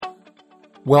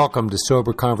Welcome to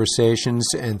Sober Conversations,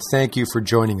 and thank you for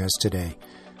joining us today.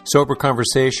 Sober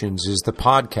Conversations is the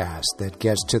podcast that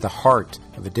gets to the heart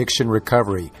of addiction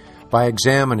recovery by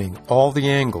examining all the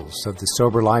angles of the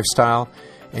sober lifestyle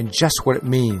and just what it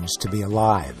means to be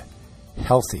alive,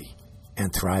 healthy,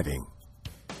 and thriving.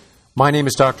 My name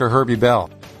is Dr. Herbie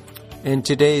Bell, and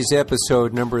today's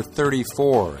episode number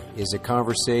 34 is a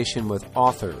conversation with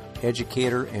author,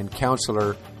 educator, and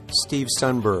counselor Steve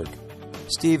Sundberg.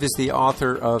 Steve is the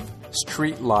author of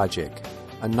Street Logic,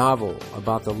 a novel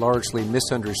about the largely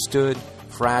misunderstood,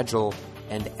 fragile,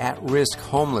 and at-risk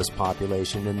homeless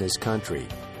population in this country.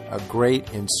 A great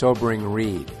and sobering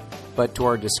read. But to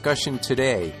our discussion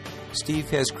today, Steve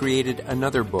has created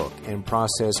another book and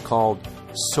process called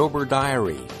Sober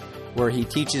Diary, where he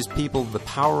teaches people the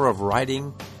power of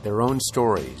writing their own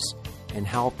stories and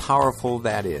how powerful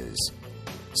that is.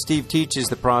 Steve teaches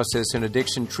the process in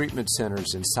addiction treatment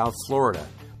centers in South Florida,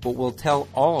 but will tell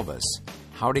all of us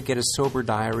how to get a sober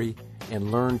diary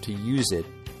and learn to use it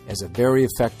as a very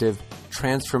effective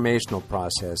transformational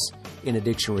process in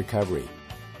addiction recovery.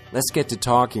 Let's get to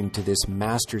talking to this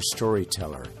master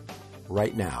storyteller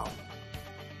right now.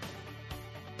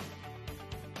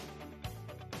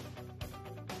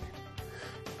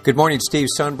 Good morning, Steve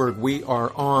Sundberg. We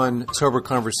are on Sober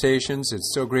Conversations.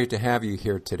 It's so great to have you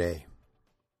here today.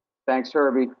 Thanks,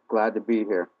 Herbie. Glad to be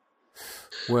here.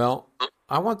 Well,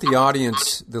 I want the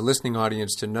audience, the listening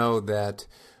audience, to know that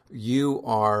you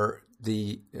are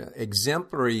the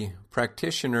exemplary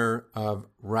practitioner of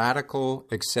radical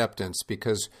acceptance,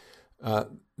 because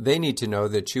they need to know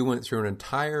that you went through an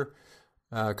entire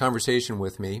conversation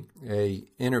with me, an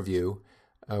interview.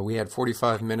 We had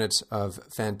 45 minutes of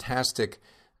fantastic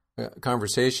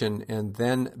conversation, and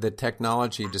then the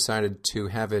technology decided to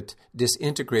have it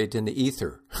disintegrate in the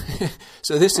ether.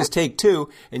 So this is take two,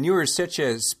 and you were such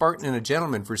a Spartan and a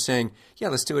gentleman for saying, yeah,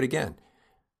 let's do it again.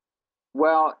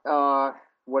 Well,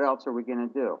 what else are we going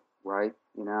to do, right?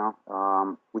 You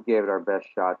know, we gave it our best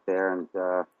shot there, and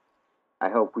I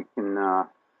hope we can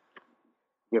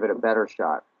give it a better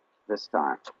shot this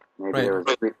time. Maybe Right. there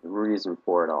was a reason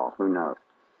for it all. Who knows?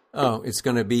 Oh, it's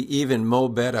going to be even mo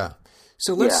better.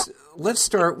 So let's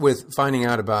start with finding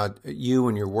out about you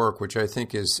and your work, which I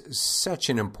think is such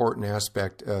an important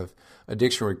aspect of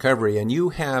addiction recovery. And you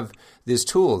have this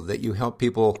tool that you help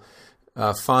people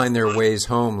find their ways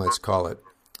home, let's call it.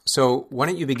 So why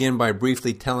don't you begin by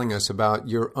briefly telling us about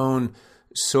your own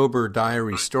sober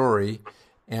diary story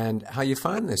and how you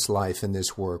find this life and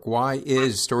this work? Why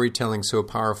is storytelling so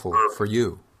powerful for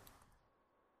you?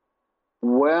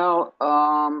 Well,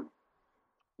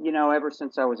 you know, ever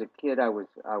since I was a kid, I was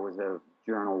a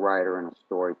journal writer and a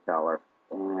storyteller,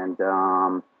 and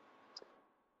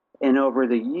over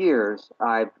the years,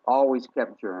 I've always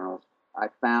kept journals. I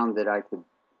found that I could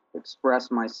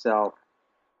express myself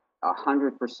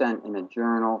 100% in a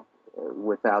journal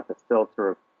without the filter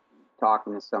of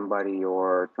talking to somebody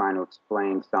or trying to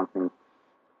explain something.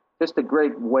 Just a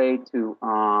great way to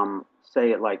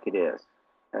say it like it is,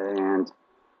 and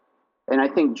I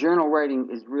think journal writing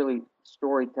is really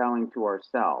storytelling to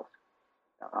ourselves,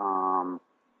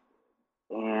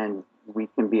 and we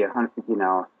can be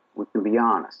we can be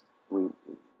honest.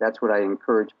 That's what I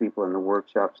encourage people in the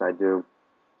workshops I do.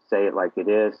 Say it like it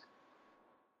is.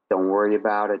 Don't worry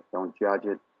about it. Don't judge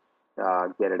it.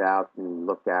 Get it out and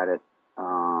look at it,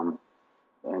 and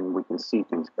we can see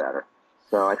things better.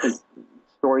 So I think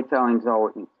storytelling is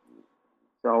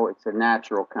it's a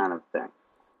natural kind of thing.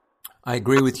 I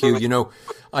agree with you. You know,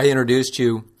 I introduced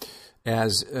you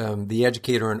as the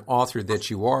educator and author that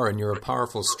you are, and you're a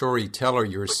powerful storyteller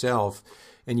yourself.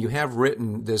 And you have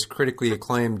written this critically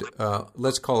acclaimed,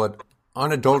 let's call it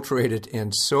unadulterated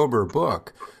and sober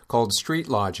book called Street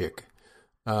Logic.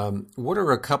 What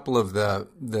are a couple of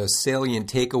the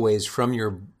salient takeaways from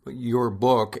your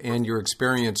book and your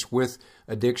experience with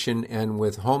addiction and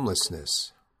with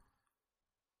homelessness?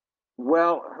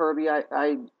 Well, Herbie,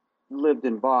 I lived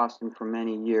in Boston for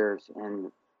many years,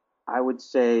 and I would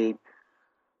say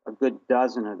a good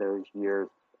dozen of those years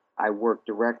I worked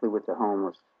directly with the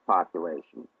homeless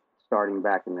population, starting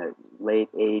back in the late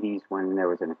 80s when there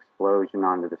was an explosion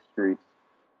onto the streets.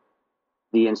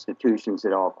 The institutions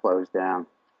had all closed down,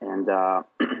 and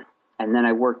then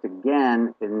I worked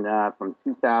again from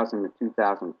 2000 to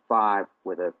 2005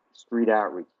 with a street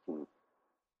outreach team,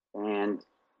 and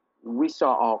we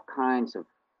saw all kinds of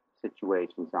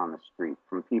situations on the street,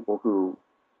 from people who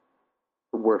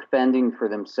were fending for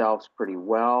themselves pretty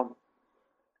well,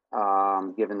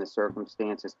 given the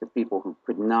circumstances, to people who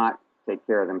could not take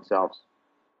care of themselves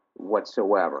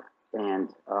whatsoever.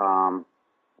 And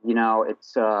you know,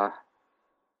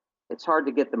 it's hard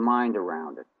to get the mind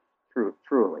around it.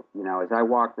 Truly, as I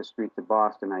walk the streets of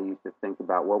Boston, I used to think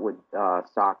about what would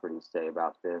Socrates say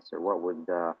about this, or what would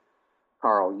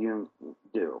Carl Jung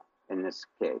do in this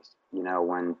case.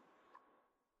 When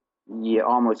you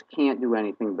almost can't do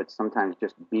anything but sometimes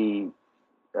just be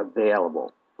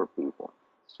available for people.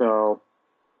 So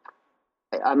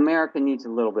America needs a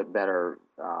little bit better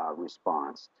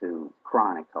response to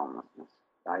chronic homelessness.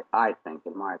 I think,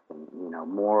 in my opinion,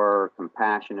 more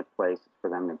compassionate places for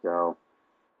them to go.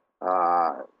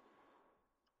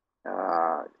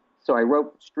 So I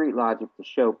wrote Street Logic to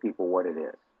show people what it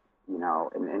is,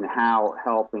 and how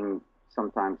helping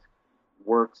sometimes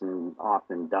works and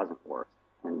often doesn't work.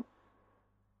 And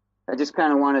I just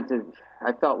kind of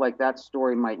I felt like that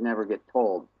story might never get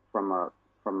told from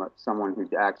someone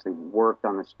who'd actually worked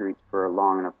on the streets for a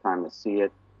long enough time to see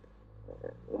it.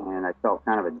 And I felt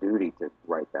kind of a duty to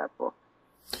write that book.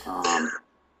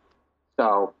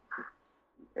 So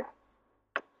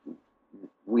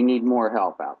we need more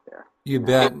help out there. You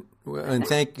bet. And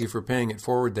thank you for paying it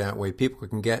forward that way. People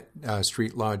can get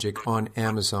Street Logic on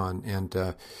Amazon, and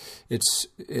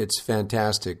it's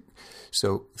fantastic.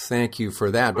 So thank you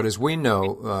for that. But as we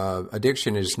know,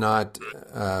 addiction is not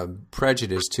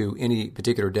prejudiced to any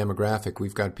particular demographic.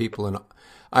 We've got people in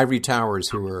ivory towers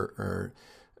who are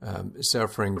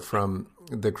suffering from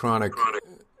the chronic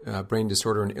brain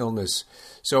disorder and illness.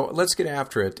 So let's get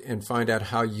after it and find out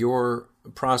how your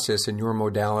process and your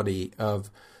modality of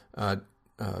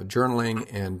journaling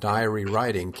and diary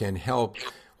writing can help.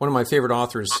 One of my favorite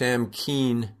authors, Sam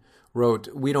Keene, wrote,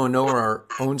 "We don't know our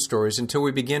own stories until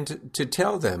we begin to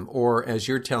tell them, or as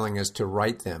you're telling us, to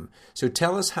write them." So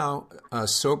tell us how a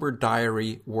sober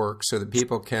diary works so that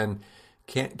people can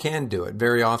do it.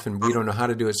 Very often we don't know how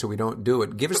to do it, so we don't do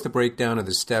it. Give us the breakdown of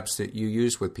the steps that you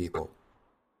use with people.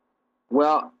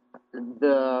 Well,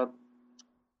 the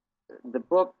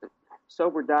book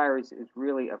Sober Diaries is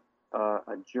really a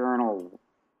journal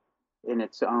in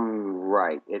its own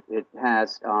right. It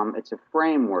has it's a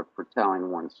framework for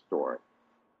telling one story,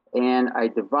 and I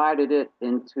divided it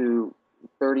into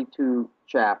 32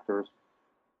 chapters,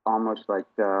 almost like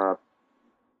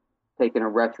taking a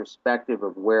retrospective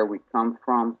of where we come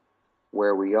from,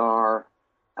 where we are,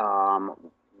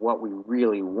 what we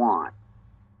really want.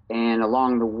 And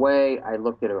along the way, I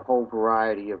looked at a whole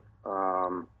variety of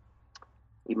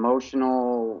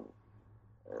emotional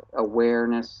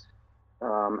awareness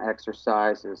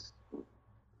exercises.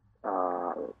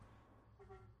 I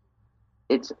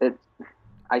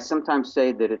sometimes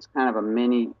say that it's kind of a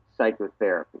mini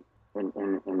psychotherapy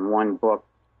in one book.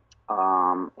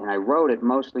 And I wrote it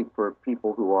mostly for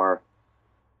people who are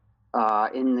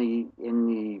in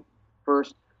the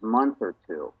first month or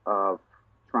two of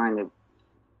trying to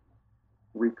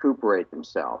recuperate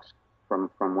themselves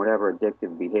from whatever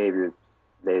addictive behavior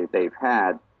they've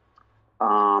had.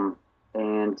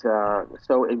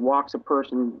 So it walks a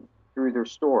person through their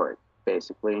story,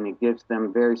 basically, and it gives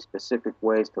them very specific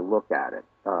ways to look at it.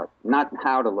 Not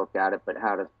how to look at it, but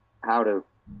how to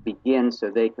begin so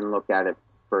they can look at it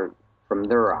from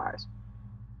their eyes.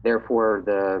 Therefore,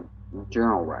 the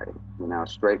journal writing,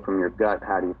 straight from your gut,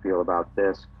 how do you feel about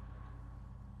this?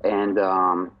 And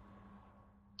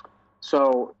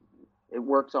so it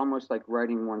works almost like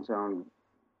writing one's own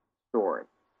story.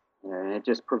 And it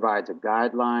just provides a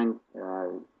guideline.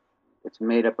 It's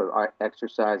made up of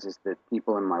exercises that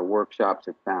people in my workshops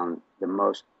have found the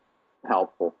most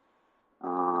helpful.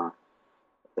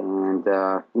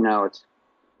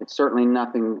 It's certainly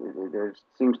nothing. There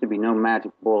seems to be no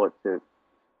magic bullet to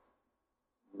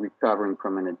recovering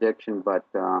from an addiction, but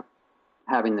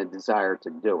having the desire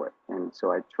to do it. And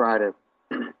so I try to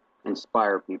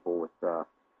inspire people with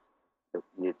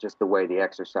just the way the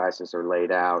exercises are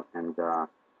laid out, and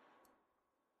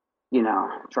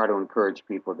try to encourage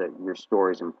people that your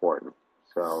story is important.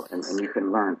 So, and you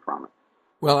can learn from it.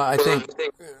 Well, I think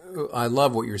I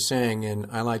love what you're saying, and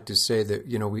I like to say that,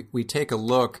 we take a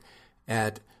look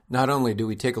at, not only do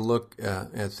we take a look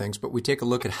at things, but we take a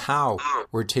look at how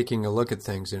we're taking a look at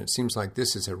things, and it seems like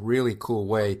this is a really cool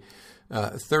way,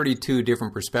 32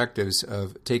 different perspectives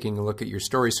of taking a look at your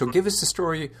story. So give us a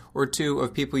story or two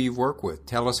of people you've worked with.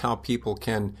 Tell us how people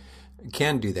can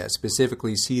do that,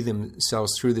 specifically see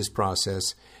themselves through this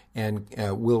process and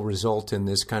will result in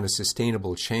this kind of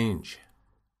sustainable change.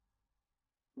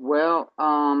 Well,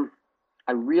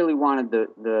 I really wanted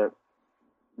the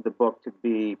book to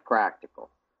be practical,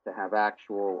 to have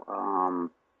actual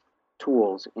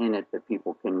tools in it that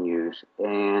people can use.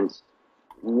 And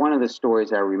one of the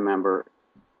stories I remember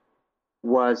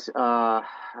was a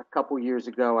couple years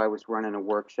ago. I was running a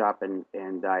workshop, and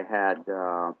I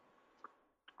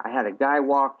I had a guy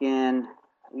walk in.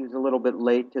 He was a little bit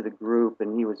late to the group,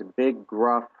 and he was a big,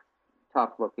 gruff,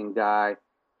 tough-looking guy.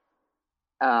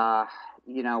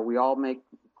 We all make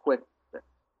quick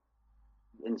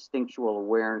instinctual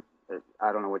awareness,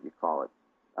 I don't know what you call it,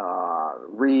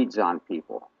 reads on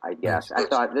people, I guess. Yes. I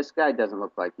thought, this guy doesn't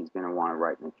look like he's going to want to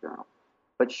write in a journal.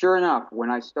 But sure enough, when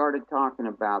I started talking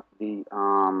about the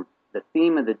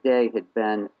theme of the day had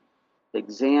been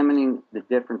examining the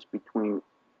difference between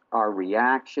our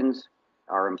reactions,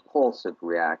 our impulsive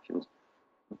reactions,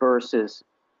 versus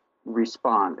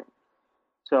responding.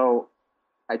 So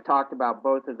I talked about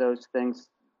both of those things,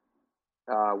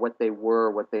 what they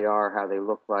were, what they are, how they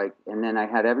look like, and then I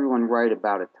had everyone write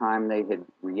about a time they had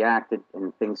reacted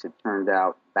and things had turned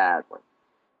out badly.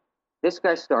 This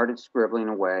guy started scribbling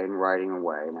away and writing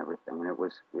away and everything, and it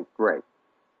was great.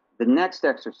 The next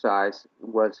exercise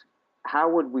was, how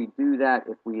would we do that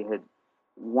if we had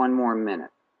one more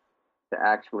minute to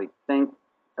actually think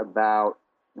about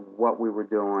what we were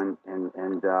doing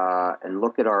and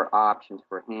look at our options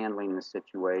for handling the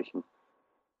situation,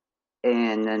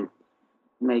 and then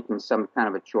making some kind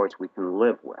of a choice we can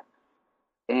live with.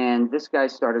 And this guy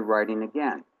started writing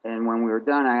again. And when we were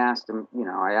done, I asked him,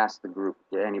 I asked the group,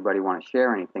 did anybody want to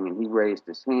share anything? And he raised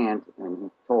his hand and he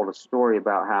told a story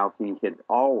about how he had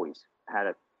always had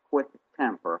a quick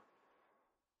temper,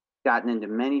 gotten into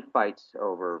many fights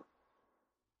over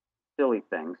silly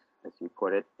things, as he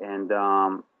put it, and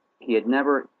he had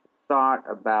never thought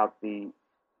about the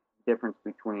difference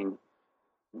between,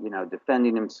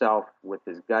 defending himself with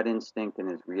his gut instinct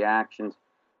and his reactions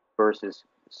versus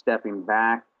stepping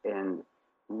back and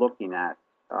looking at,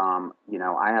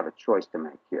 I have a choice to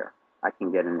make here. I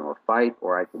can get into a fight,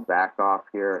 or I can back off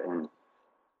here and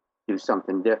do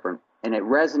something different. And it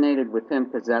resonated with him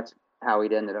because that's how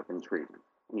he'd ended up in treatment.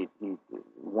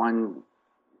 One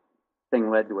thing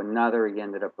led to another. He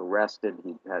ended up arrested.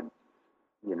 He had,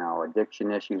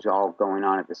 addiction issues all going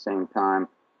on at the same time.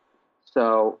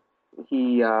 So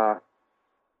he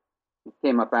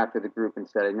came up after the group and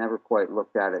said, I never quite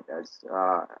looked at it as,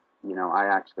 I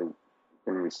actually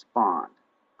can respond.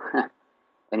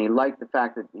 And he liked the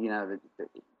fact that,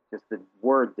 just the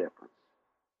word difference.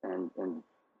 And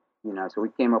so he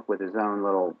came up with his own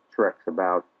little tricks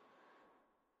about,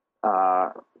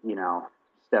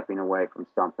 stepping away from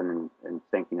something and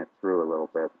thinking it through a little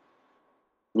bit.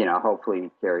 Hopefully he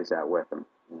carries that with him,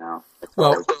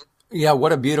 Well, yeah,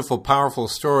 what a beautiful, powerful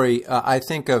story. I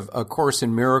think of A Course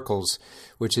in Miracles,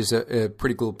 which is a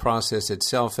pretty cool process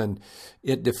itself, and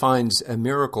it defines a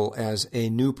miracle as a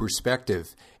new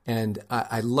perspective. And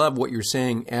I love what you're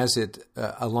saying as it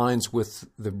aligns with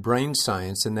the brain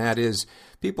science, and that is,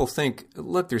 people think,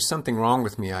 look, there's something wrong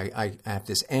with me. I have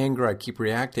this anger, I keep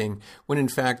reacting, when in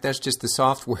fact that's just the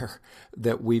software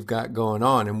that we've got going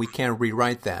on, and we can't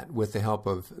rewrite that with the help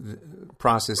of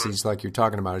processes like you're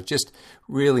talking about. It just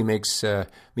really makes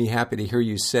me happy to hear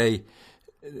you say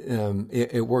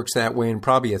it works that way, and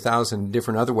probably 1,000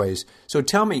 different other ways. So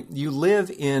tell me, you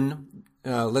live in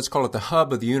let's call it the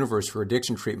hub of the universe for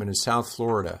addiction treatment in South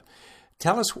Florida.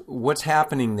 Tell us what's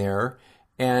happening there,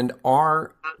 and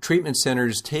are treatment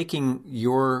centers taking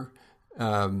your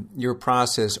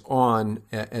process on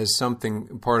as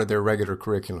something part of their regular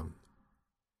curriculum?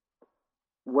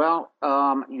 Well,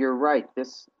 you're right.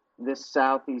 This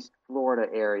Southeast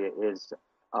Florida area is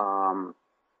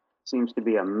seems to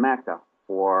be a mecca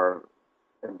for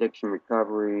addiction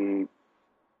recovery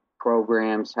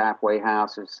programs, halfway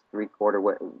houses, three-quarter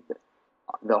way,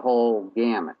 the whole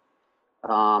gamut.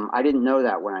 I didn't know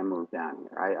that when I moved down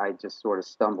here. I just sort of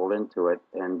stumbled into it,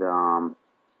 and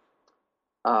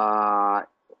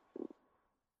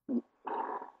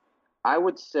I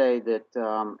would say that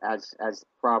as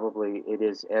probably it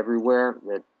is everywhere,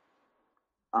 that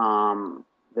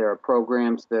there are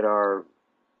programs that are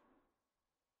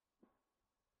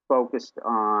focused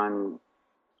on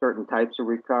certain types of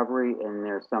recovery, and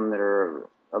there's some that are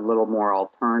a little more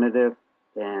alternative.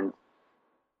 And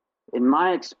in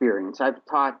my experience, I've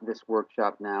taught this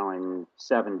workshop now in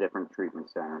 7 different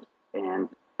treatment centers, and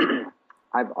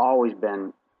I've always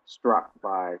been struck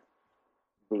by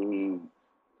the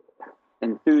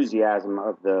enthusiasm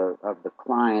of the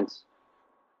clients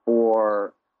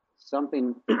for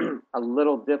something a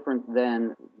little different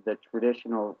than the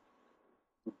traditional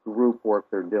group work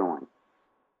they're doing.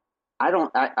 I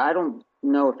don't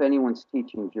know if anyone's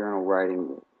teaching journal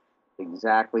writing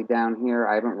exactly down here.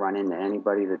 I haven't run into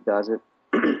anybody that does it.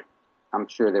 I'm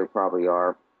sure there probably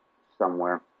are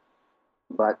somewhere.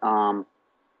 But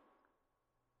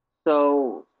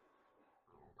so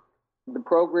the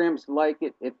programs like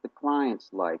it if the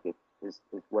clients like it is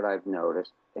what I've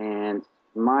noticed. And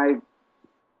my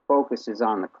focus is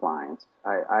on the clients.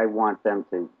 I want them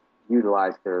to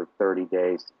utilize their 30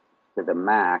 days to the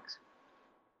max.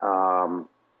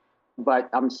 But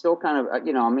I'm still kind of,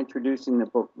 I'm introducing the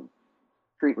book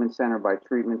treatment center by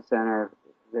treatment center.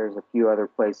 There's a few other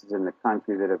places in the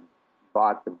country that have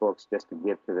bought the books just to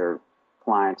give to their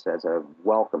clients as a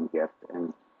welcome gift.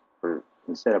 And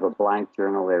instead of a blank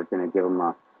journal, they're going to give them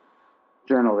a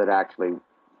journal that actually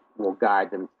will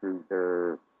guide them through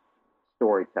their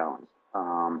storytelling.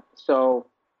 So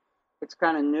it's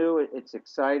kind of new. It's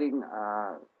exciting.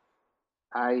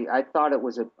 I thought it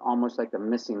was almost like a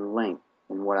missing link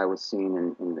in what I was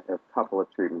seeing in a couple of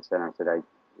treatment centers that I was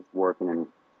working in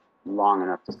long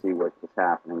enough to see what was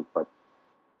happening. But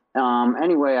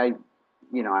anyway,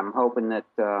 I'm hoping that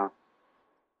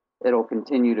it'll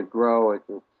continue to grow.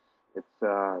 It's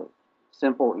a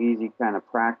simple, easy, kind of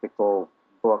practical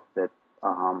book that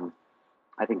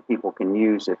I think people can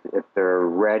use if they're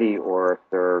ready or if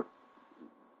they're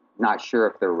not sure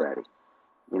if they're ready.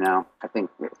 I think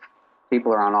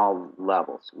people are on all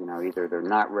levels. Either they're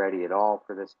not ready at all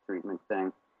for this treatment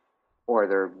thing, or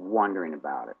they're wondering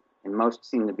about it. And most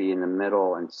seem to be in the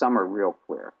middle, and some are real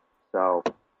clear. So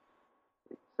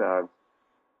it's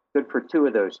good for two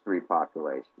of those three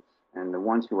populations. And the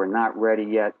ones who are not ready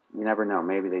yet, you never know.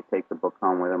 Maybe they take the book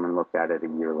home with them and look at it a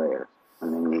year later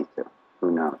when they need to.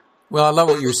 Who knows? Well, I love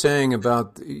what you're saying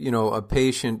about, a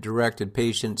patient-directed,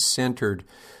 patient-centered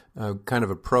kind of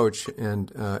approach.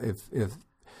 And if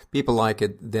people like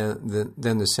it, then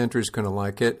the center is going to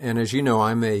like it. And as you know,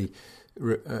 I'm a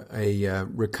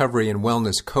recovery and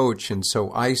wellness coach, and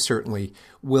so I certainly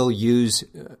will use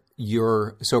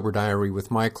your sober diary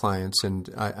with my clients, and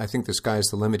I think the sky's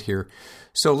the limit here.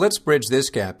 So let's bridge this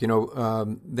gap. There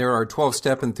are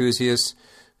 12-step enthusiasts.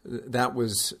 That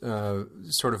was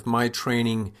sort of my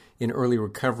training in early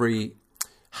recovery.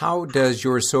 How does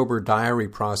your sober diary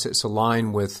process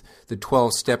align with the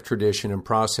 12-step tradition and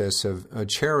process of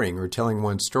sharing or telling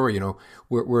one story?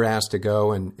 We're asked to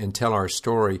go and tell our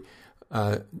story.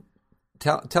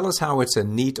 Tell us how it's a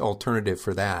neat alternative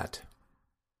for that.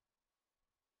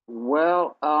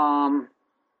 Well, the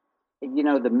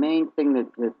main thing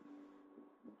that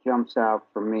jumps out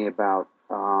for me about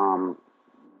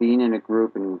being in a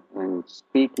group and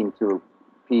speaking to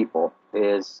people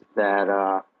is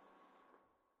that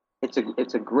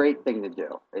it's a great thing to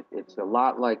do. It's a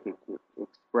lot like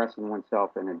expressing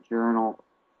oneself in a journal,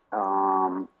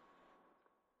 and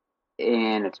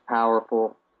it's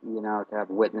powerful, to have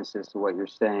witnesses to what you're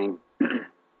saying.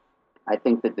 I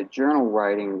think that the journal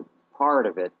writing part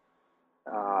of it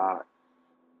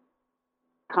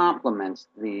complements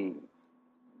the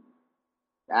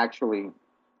actually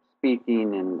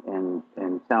speaking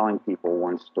and telling people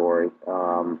one story.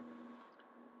 I'm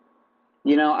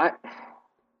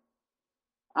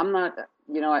not,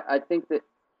 I think that,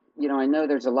 I know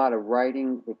there's a lot of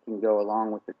writing that can go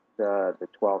along with the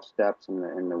 12 steps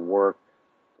and the work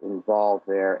involved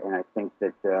there. And I think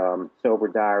that sober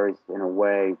diaries, in a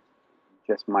way,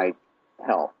 just might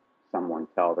help someone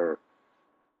tell their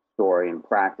story and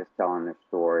practice telling their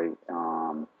story.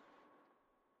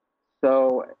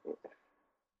 So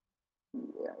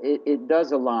it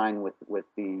does align with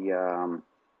the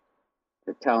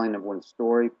telling of one's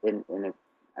story, and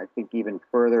I think even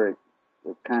further, it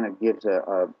kind of gives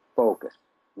a focus.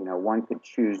 One could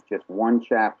choose just one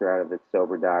chapter out of the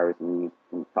sober diaries, and you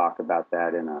can talk about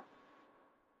that in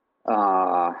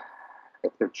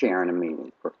if they're chairing a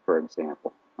meeting, for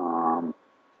example.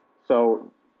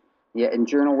 So, yeah, and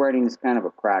journal writing is kind of a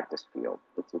practice field.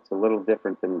 It's a little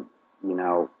different than,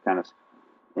 kind of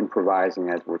improvising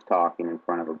as we're talking in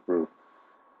front of a group.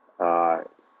 So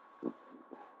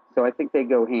I think they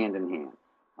go hand in hand.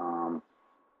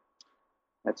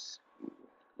 That's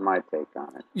my take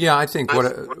on it. Yeah, I think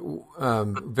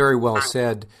very well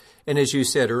said. And as you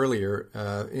said earlier,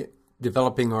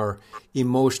 developing our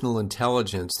emotional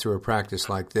intelligence through a practice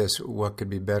like this, what could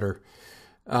be better?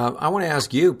 I want to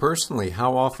ask you personally,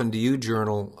 how often do you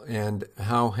journal, and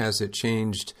how has it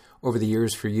changed over the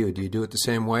years for you? Do you do it the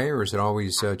same way, or is it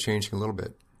always changing a little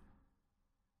bit?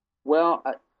 Well,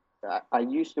 I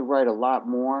used to write a lot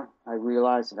more. I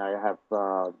realized that I have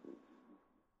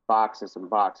boxes and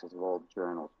boxes of old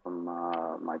journals from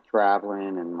my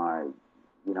traveling and my,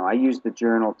 I use the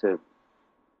journal to,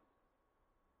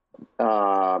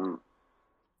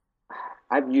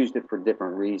 I've used it for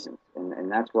different reasons,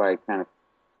 and that's why I kind of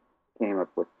came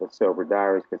up with the sober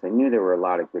diaries, because I knew there were a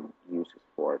lot of good uses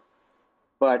for it.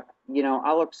 But,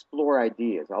 I'll explore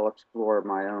ideas. I'll explore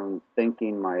my own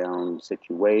thinking, my own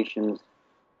situations.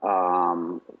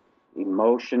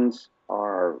 Emotions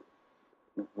are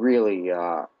really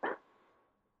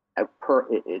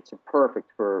it's a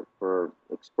perfect for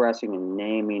expressing and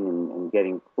naming and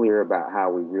getting clear about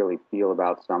how we really feel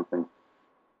about something.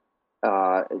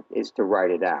 Is to write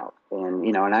it out, and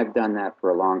and I've done that for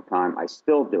a long time. I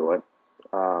still do it,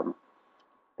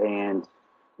 and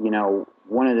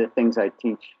one of the things I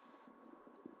teach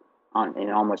in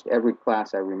almost every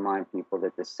class, I remind people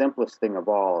that the simplest thing of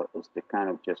all is to kind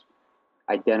of just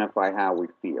identify how we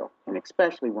feel, and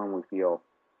especially when we feel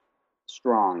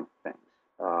strong things.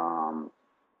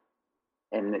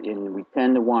 And we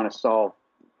tend to want to solve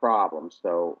problems.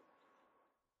 So,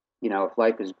 if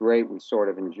life is great, we sort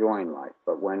of enjoying life.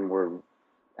 But when we're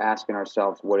asking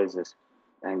ourselves, what is this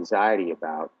anxiety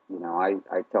about? I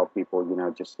tell people,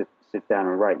 just sit down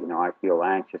and write, I feel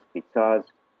anxious because,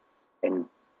 and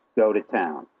go to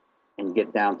town and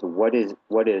get down to what is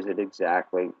it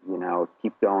exactly,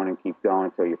 keep going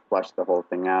until you flush the whole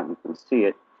thing out and you can see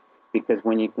it. Because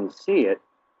when you can see it,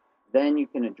 then you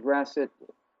can address it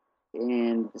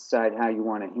and decide how you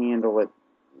want to handle it,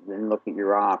 then look at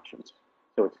your options.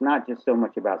 So it's not just so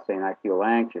much about saying I feel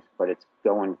anxious, but it's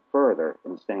going further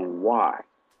and saying why.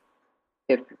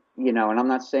 And I'm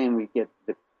not saying we get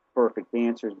the perfect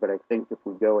answers, but I think if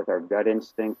we go with our gut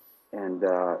instinct and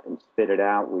spit it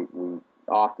out, we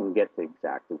often get to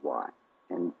exactly why.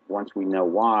 And once we know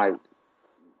why,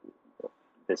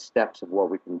 the steps of what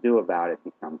we can do about it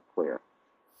become clear.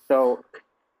 So,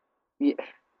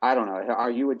 I don't know.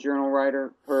 Are you a journal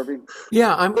writer, Herbie?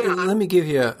 Yeah, let me give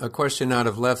you a question out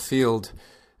of left field,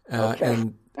 Okay.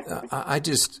 and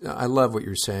I love what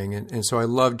you're saying, and so I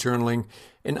love journaling,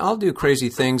 and I'll do crazy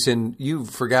things, and you've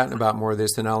forgotten about more of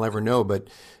this than I'll ever know, but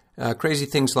crazy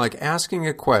things like asking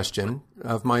a question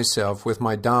of myself with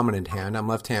my dominant hand, I'm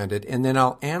left-handed, and then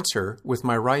I'll answer with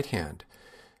my right hand.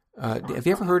 Have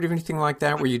you ever heard of anything like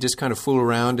that, where you just kind of fool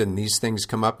around and these things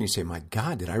come up and you say, my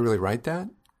God, did I really write that?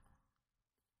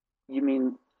 You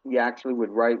mean you actually would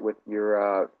write with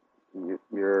your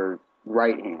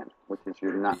right hand, which is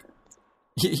your nut?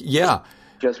 Yeah.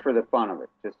 Just for the fun of it,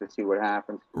 just to see what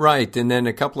happens. Right, and then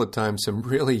a couple of times some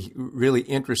really, really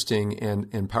interesting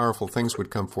and powerful things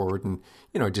would come forward and,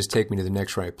 just take me to the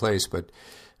next right place. But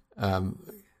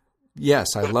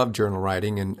yes, I love journal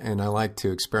writing and I like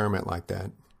to experiment like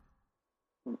that.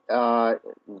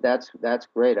 That's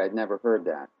great. I'd never heard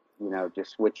that.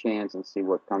 Just switch hands and see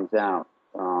what comes out.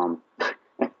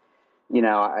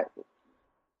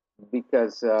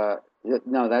 Because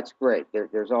no, that's great.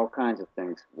 There's all kinds of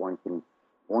things one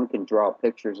can draw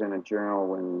pictures in a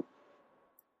journal and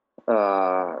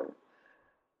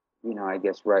I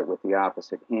guess write with the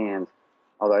opposite hand.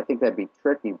 Although I think that'd be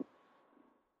tricky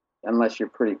unless you're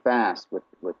pretty fast with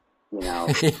both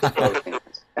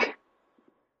hands.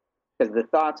 Because the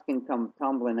thoughts can come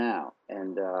tumbling out,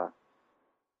 and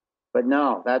but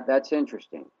no, that's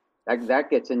interesting. That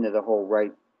gets into the whole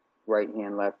right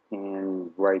hand, left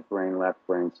hand, right brain, left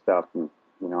brain stuff, and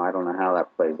I don't know how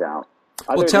that plays out.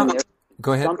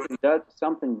 Go ahead.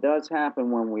 Something does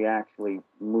happen when we actually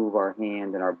move our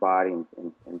hand and our body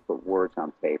and put words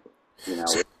on paper.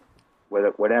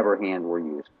 With whatever hand we're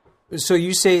using. So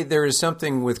you say there is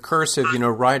something with cursive,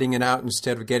 writing it out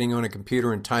instead of getting on a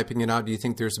computer and typing it out. Do you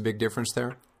think there's a big difference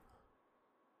there?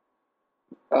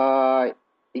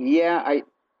 Yeah,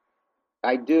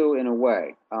 I do in a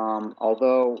way.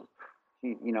 Although,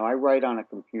 I write on a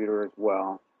computer as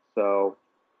well, so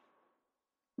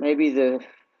maybe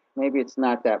it's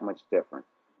not that much different.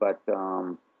 But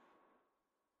yeah,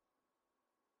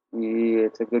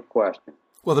 it's a good question.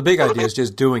 Well, the big idea is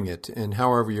just doing it, and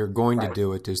however you're going to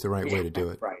do it is the right way to do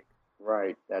it.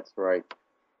 Right. That's right.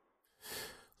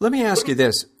 Let me ask you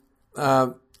this.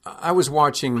 I was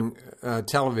watching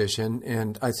television,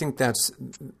 and I think that's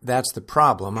the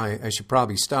problem. I should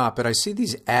probably stop, but I see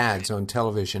these ads on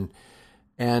television,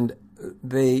 and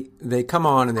they come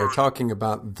on, and they're talking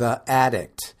about the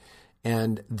addict,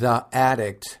 and the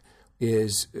addict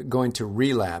is going to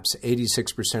relapse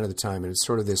 86% of the time, and it's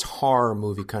sort of this horror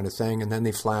movie kind of thing. And then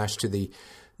they flash to the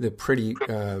pretty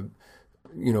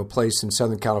place in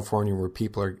Southern California where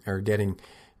people are getting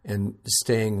and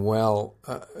staying well,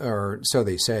 or so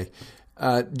they say.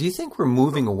 Do you think we're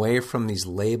moving away from these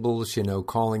labels?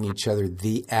 Calling each other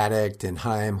the addict, and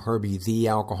hi, I'm Herbie, the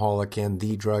alcoholic, and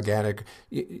the drug addict.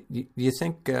 Do you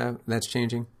think that's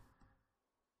changing?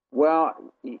 Well,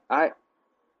 I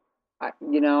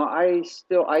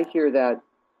hear that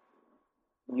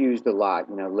used a lot.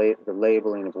 The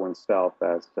labeling of oneself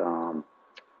as, an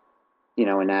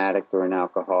addict or an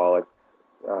alcoholic,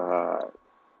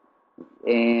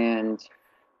 and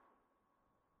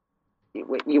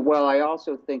I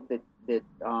also think that that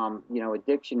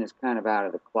addiction is kind of out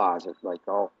of the closet, like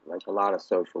a lot of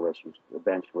social issues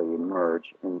eventually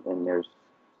emerge, and there's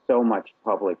so much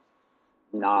public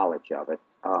knowledge of it.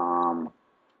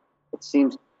 It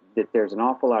seems that there's an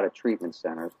awful lot of treatment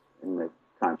centers in the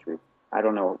country. I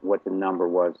don't know what the number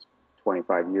was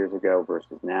 25 years ago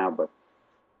versus now, but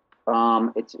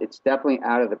it's definitely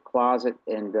out of the closet.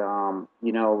 And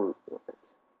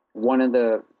one of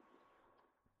the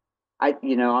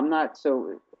I'm not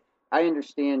so. I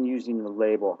understand using the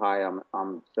label, "Hi,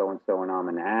 I'm so and so, and I'm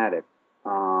an addict."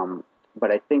 But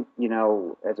I think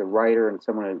as a writer and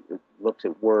someone who looks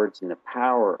at words and the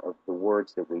power of the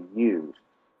words that we use,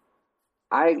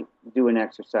 I do an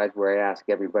exercise where I ask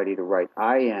everybody to write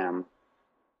 "I am,"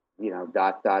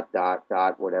 dot dot dot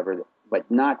dot whatever, but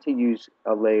not to use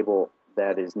a label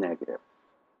that is negative.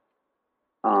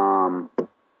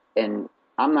 And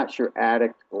I'm not sure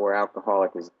addict or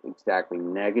alcoholic is exactly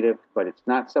negative, but it's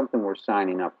not something we're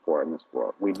signing up for in this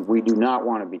world. We do not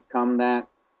want to become that.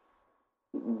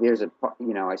 There's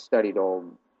I studied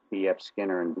old B.F.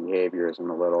 Skinner and behaviorism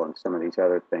a little and some of these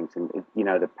other things. And,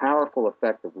 the powerful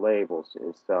effect of labels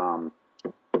is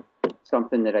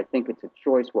something that I think it's a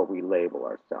choice what we label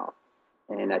ourselves.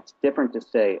 And that's different to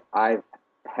say, I've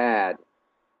had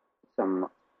some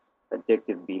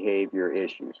addictive behavior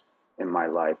issues in my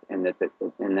life, and that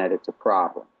it's a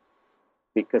problem,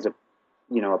 because a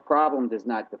problem does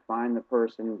not define the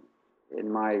person. In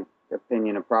my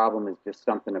opinion, a problem is just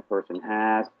something a person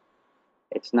has.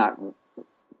 It's not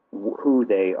who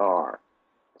they are.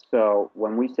 So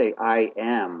when we say "I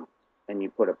am" and you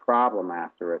put a problem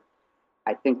after it,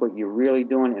 I think what you're really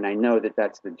doing, and I know that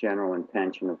that's the general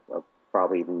intention of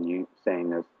probably even you saying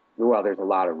this. Well, there's a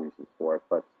lot of reasons for it,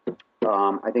 but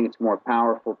I think it's more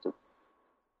powerful to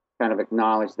kind of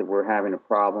acknowledge that we're having a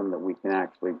problem that we can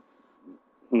actually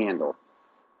handle,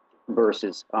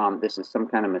 versus this is some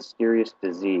kind of mysterious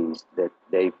disease that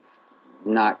they've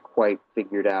not quite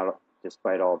figured out,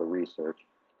 despite all the research,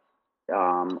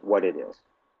 what it is.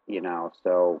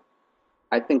 So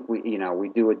I think we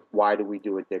do it. Why do we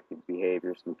do addictive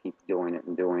behaviors and keep doing it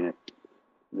and doing it?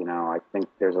 I think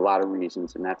there's a lot of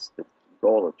reasons, and that's the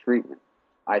goal of treatment,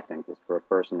 I think, is for a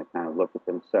person to kind of look at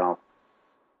themselves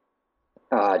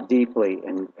deeply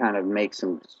and kind of make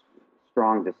some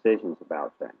strong decisions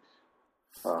about things.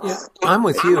 Yeah, I'm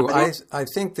with you. I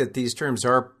think that these terms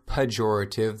are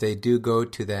pejorative. They do go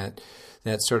to that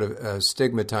sort of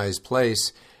stigmatized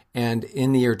place. And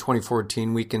in the year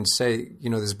 2014, we can say,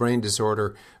 this brain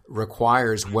disorder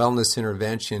requires wellness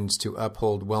interventions to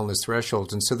uphold wellness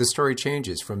thresholds. And so the story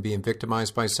changes from being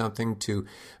victimized by something to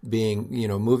being,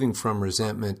 moving from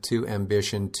resentment to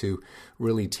ambition to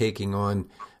really taking on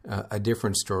a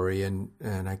different story. And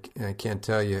I can't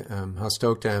tell you how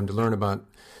stoked I am to learn about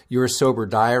your sober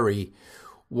diary.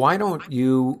 Why don't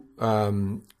you,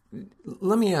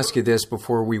 let me ask you this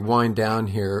before we wind down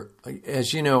here.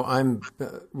 As you know, I'm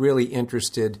really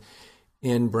interested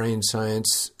in brain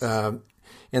science, and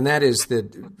that is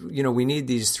that, we need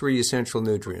these three essential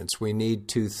nutrients. We need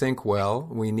to think well,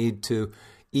 we need to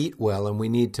eat well, and we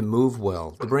need to move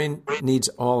well. The brain needs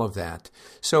all of that.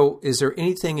 So is there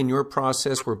anything in your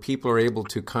process where people are able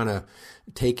to kind of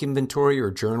take inventory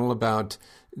or journal about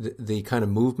the kind of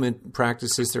movement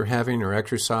practices they're having, or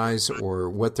exercise, or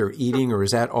what they're eating, or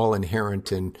is that all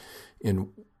inherent in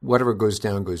whatever goes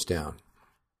down, goes down?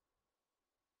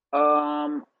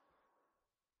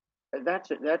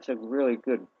 That's a really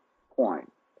good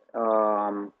point.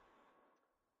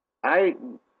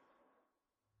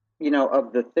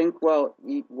 Of the think well,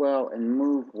 eat well, and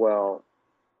move well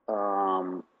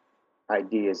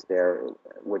ideas there,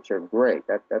 which are great.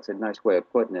 That's a nice way of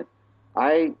putting it.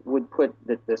 I would put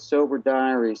that the Sober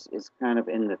Diaries is kind of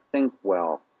in the think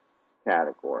well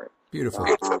category. Beautiful.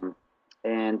 I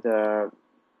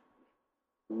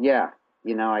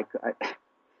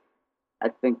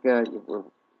think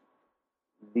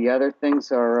the other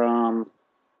things are,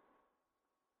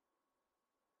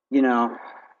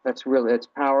 it's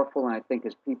powerful. And I think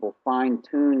as people fine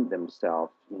tune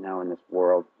themselves, in this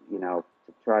world, to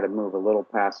try to move a little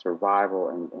past survival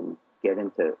and get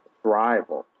into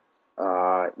thrival,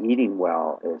 eating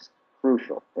well is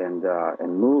crucial, and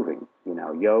moving,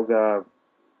 yoga,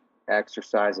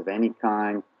 exercise of any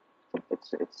kind,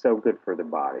 it's so good for the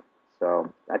body.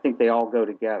 So I think they all go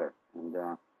together. And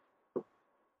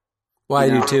well, I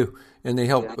do too, and they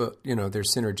help. Yeah. They're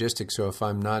synergistic. So if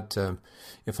I'm not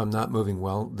moving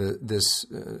well, this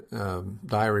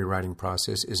diary writing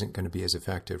process isn't going to be as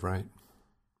effective, right?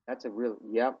 That's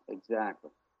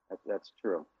exactly. That's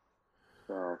true.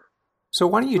 So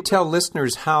why don't you tell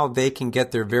listeners how they can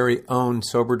get their very own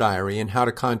Sober Diary and how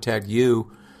to contact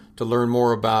you to learn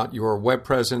more about your web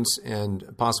presence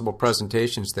and possible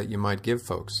presentations that you might give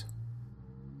folks?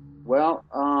 Well,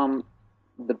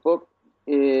 the book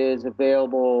is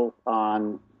available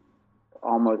on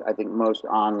I think most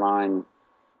online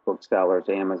booksellers,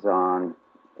 Amazon,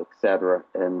 etc.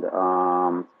 And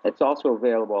it's also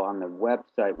available on the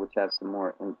website, which has some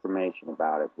more information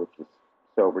about it, which is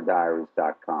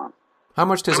SoberDiaries.com. How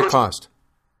much does it cost?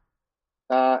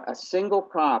 A single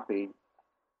copy,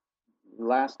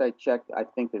 last I checked, I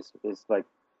think is like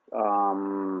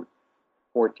 $14.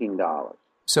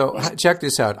 So check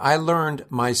this out. I learned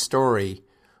my story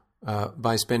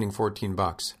by spending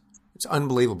 $14. It's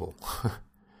unbelievable.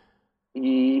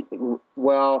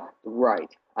 Well,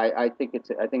 right. I think it's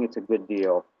a good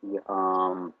deal.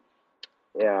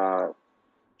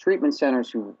 Treatment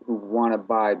centers who want to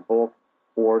buy bulk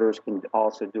orders can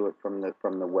also do it from the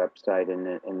website,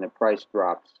 and the price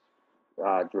drops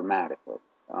dramatically.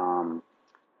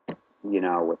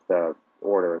 With the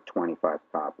order of 25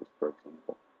 copies, for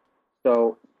example.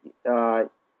 So, and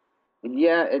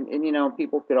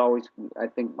people could always. I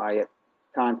think my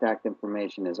contact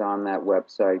information is on that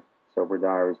website,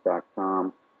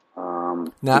 SoberDiaries.com.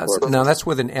 Now that's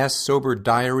with an S,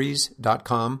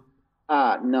 SoberDiaries.com?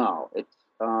 No, it's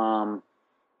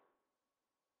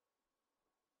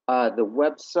the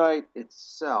website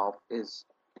itself is.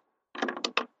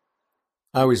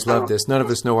 I always love this. None of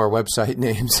us know our website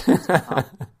names. I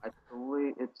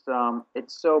believe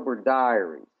it's Sober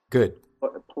Diaries. Good.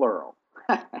 Plural.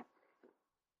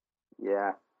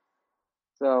 Yeah.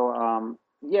 So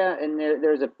and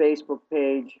there's a Facebook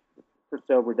page for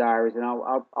Sober Diaries, and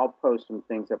I'll post some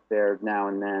things up there now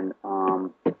and then.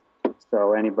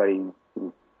 So anybody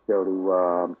can go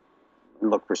to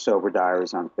look for Sober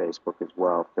Diaries on Facebook as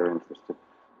well if they're interested.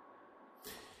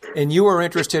 And you are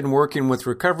interested in working with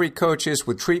recovery coaches,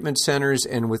 with treatment centers,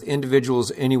 and with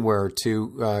individuals anywhere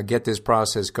to get this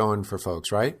process going for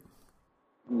folks, right?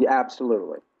 Yeah,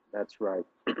 absolutely. That's right.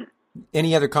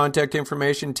 Any other contact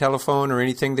information, telephone, or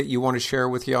anything that you want to share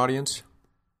with the audience?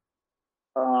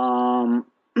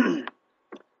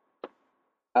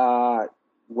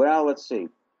 Well, let's see.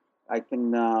 I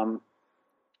can.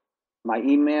 My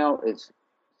email is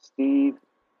Steve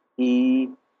E.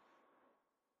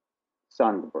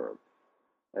 Sundberg.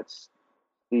 That's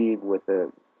Steve with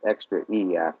an extra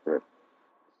E after it.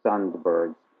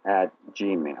 Sundberg at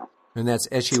Gmail. And that's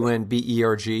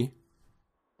SUNBERG?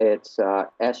 It's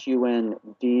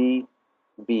SUNDBERG.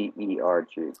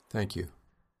 Thank you.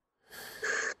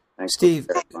 Thanks,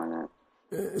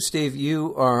 Steve,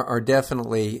 you are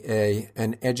definitely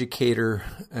an educator,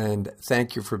 and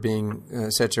thank you for being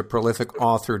such a prolific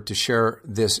author to share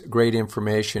this great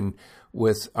information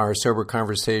with our Sober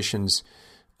Conversations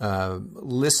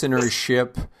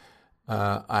listenership.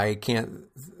 I can't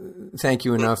thank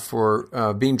you enough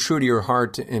for being true to your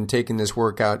heart and taking this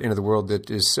work out into the world that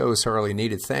is so sorely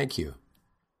needed. Thank you.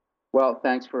 Well,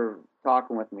 thanks for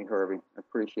talking with me, Herbie. I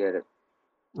appreciate it.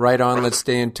 Right on. Let's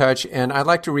stay in touch. And I'd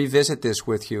like to revisit this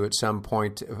with you at some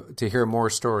point to hear more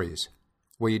stories.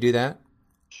 Will you do that?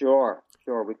 Sure.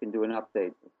 We can do an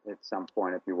update at some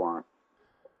point if you want.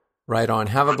 Right on.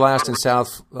 Have a blast in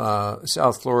South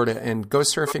Florida, and go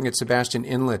surfing at Sebastian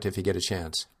Inlet if you get a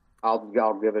chance. I'll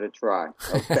give it a try.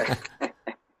 Okay.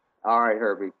 All right,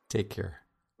 Herbie. Take care.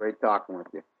 Great talking with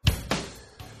you.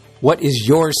 What is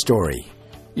your story?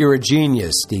 You're a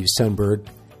genius, Steve Sundberg.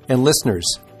 And listeners,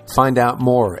 find out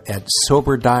more at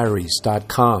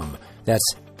SoberDiaries.com. That's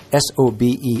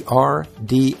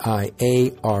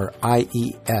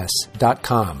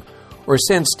SoberDiaries.com. Or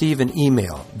send Steve an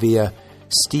email via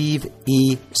Steve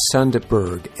E.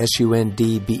 Sundberg,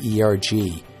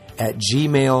 SUNDBERG, at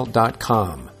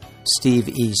gmail.com. Steve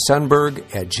E.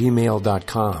 Sundberg at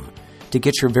gmail.com to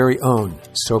get your very own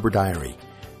Sober Diary.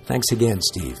 Thanks again,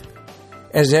 Steve.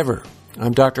 As ever,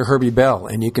 I'm Dr. Herbie Bell,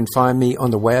 and you can find me on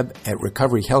the web at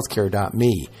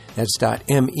recoveryhealthcare.me. That's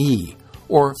 .me,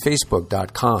 or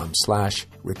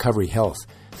facebook.com/recoveryhealth.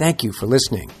 Thank you for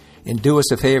listening, and do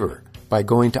us a favor by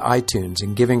going to iTunes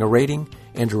and giving a rating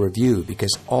and a review,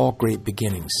 because all great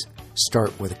beginnings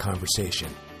start with a conversation.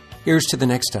 Here's to the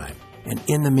next time, and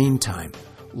in the meantime,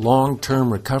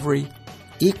 long-term recovery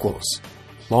equals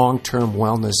long-term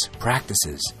wellness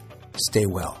practices. Stay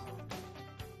well.